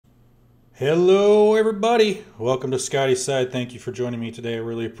Hello, everybody. Welcome to Scotty's Side. Thank you for joining me today. I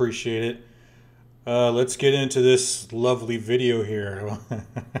really appreciate it. Let's get into this lovely video here.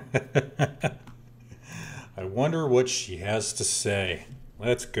 I wonder what she has to say.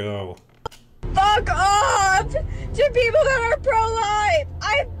 Let's go. Fuck off to people that are pro-life.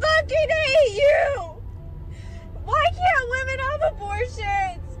 I fucking hate you. Why can't women have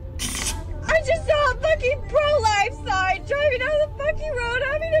abortions? I just saw a fucking pro-life sign driving down the fucking road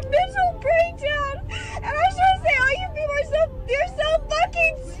having a mental breakdown. And I was trying to say, all you people are you're so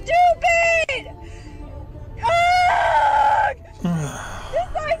fucking stupid. This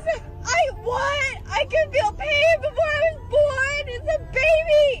sign said, I could feel pain before I was born. It's a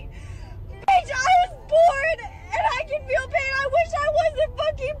baby. Bitch, I was born and I can feel pain. I wish I wasn't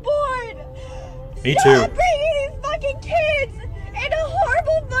fucking born. Me Stop too. bringing these fucking kids into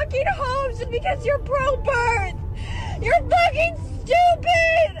horrible fucking homes just because you're pro-birth. You're fucking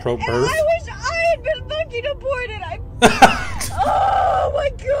stupid. Pro-birth? And I wish I had been fucking aborted. Oh my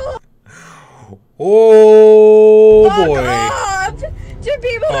god. Oh Fuck boy. off to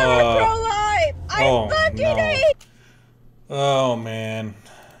people that are pro-life. I fucking hate. Oh man.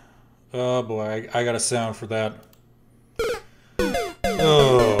 Oh boy, I got a sound for that.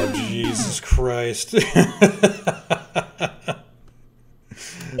 Oh Jesus Christ.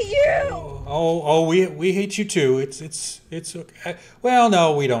 We hate you too. It's okay. Well,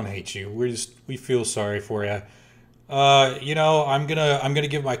 no, we don't hate you. We feel sorry for you. You know, I'm gonna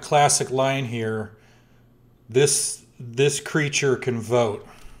give my classic line here. This creature can vote,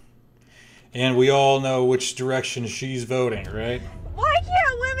 and we all know which direction she's voting, right? Why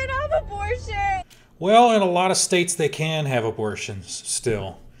can't women have abortion? Well, in a lot of states they can have abortions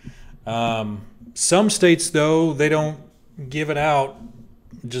still. Some states, though, they don't give it out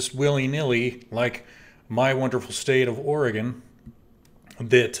just willy-nilly, like my wonderful state of Oregon,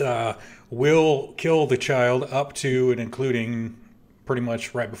 that will kill the child up to and including pretty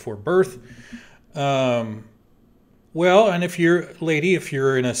much right before birth. Well, and if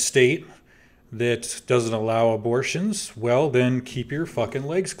you're in a state that doesn't allow abortions, well, then keep your fucking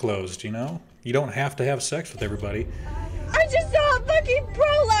legs closed, you know? You don't have to have sex with everybody. I just saw a fucking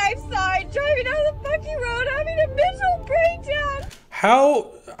pro-life sign driving down the fucking road having a mental breakdown.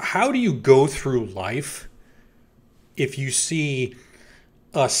 How do you go through life if you see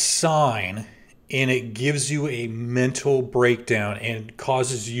a sign and it gives you a mental breakdown and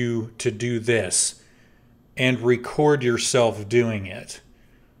causes you to do this and record yourself doing it?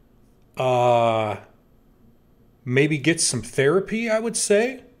 Maybe get some therapy, I would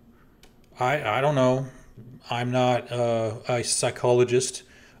say. I don't know. I'm not a psychologist,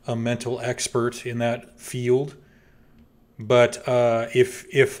 a mental expert in that field. But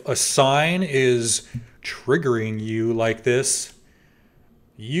if a sign is triggering you like this,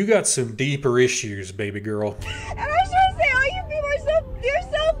 you got some deeper issues, baby girl. And I was trying to say, all you people you're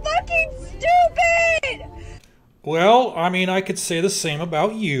so fucking stupid. Well, I mean, I could say the same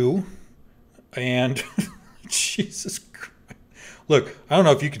about you. And Jesus Christ. Look, I don't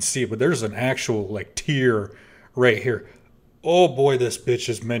know if you can see it, but there's an actual, like, tear right here. Oh boy, this bitch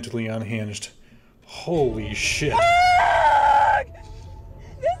is mentally unhinged. Holy shit.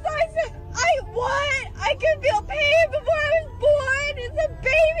 This sign said, I could feel pain before I was born. It's a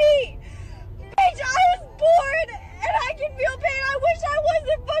baby. Bitch, I was born and I can feel pain. I wish I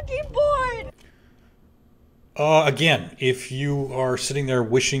wasn't fucking born. Again, if you are sitting there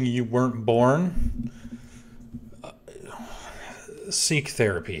wishing you weren't born, seek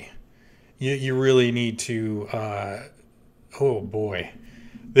therapy. You really need to, oh boy,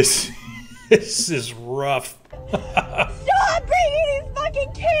 this is rough. Stop bringing these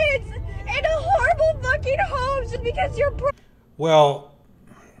fucking kids into horrible fucking homes just because you're Well,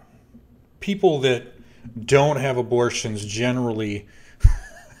 people that don't have abortions generally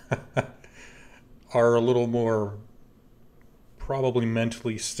are a little more probably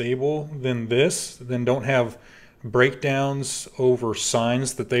mentally stable than this, than don't have breakdowns over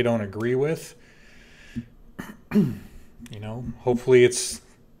signs that they don't agree with. You know, hopefully it's,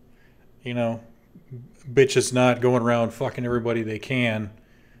 you know, bitches not going around fucking everybody they can.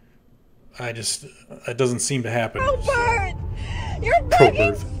 It doesn't seem to happen. Pro-birth! You're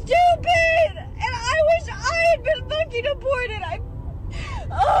fucking stupid! And I wish I had been fucking aborted.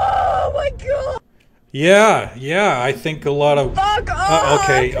 Oh my god! Yeah, I think a lot of... Fuck off!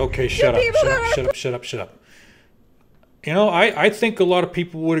 Okay, shut up. You know, I think a lot of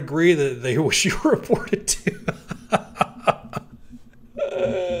people would agree that they wish you were aborted too.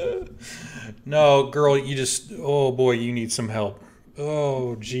 No, girl, oh boy, you need some help.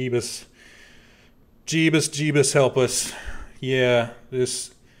 Oh, Jeebus. Jeebus, help us. Yeah,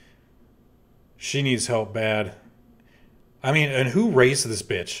 She needs help bad. I mean, and who raised this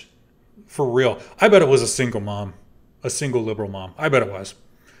bitch? For real. I bet it was a single mom. A single liberal mom. I bet it was.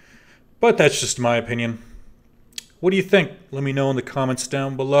 But that's just my opinion. What do you think? Let me know in the comments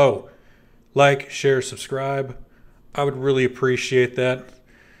down below. Like, share, subscribe. I would really appreciate that.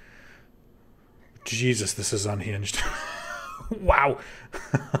 Jesus, this is unhinged. Wow.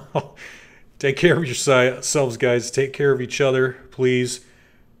 Take care of yourselves, guys. Take care of each other, please.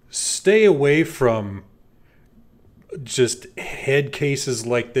 Stay away from just head cases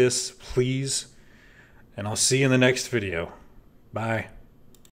like this, please. And I'll see you in the next video. Bye.